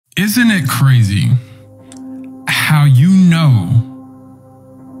Isn't it crazy how you know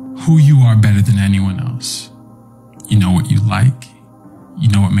who you are better than anyone else? You know what you like. You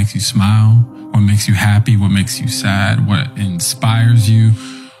know what makes you smile, what makes you happy, what makes you sad, what inspires you,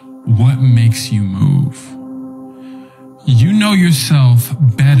 what makes you move. You know yourself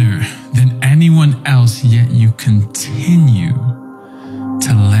better than anyone else, yet you continue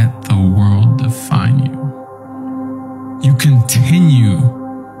to let the world define you. You continue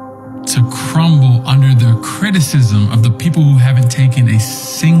to crumble under the criticism of the people who haven't taken a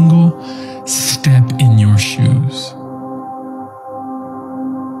single step in your shoes.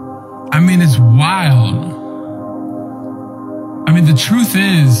 I mean, it's wild. I mean, the truth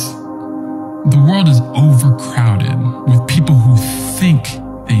is, the world is overcrowded with people who think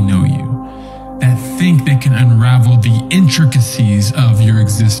they know you, that think they can unravel the intricacies of your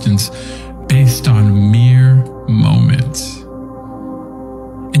existence based on mere moments.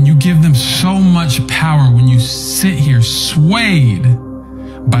 And you give them so much power when you sit here swayed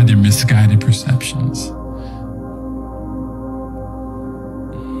by their misguided perceptions.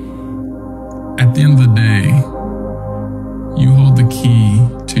 At the end of the day, you hold the key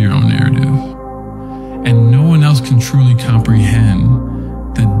to your own narrative, and no one else can truly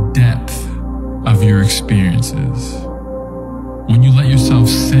comprehend the depth of your experiences. When you let yourself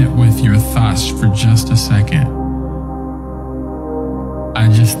sit with your thoughts for just a second, I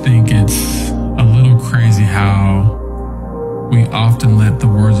just think it's a little crazy how we often let the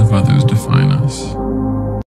words of others define us.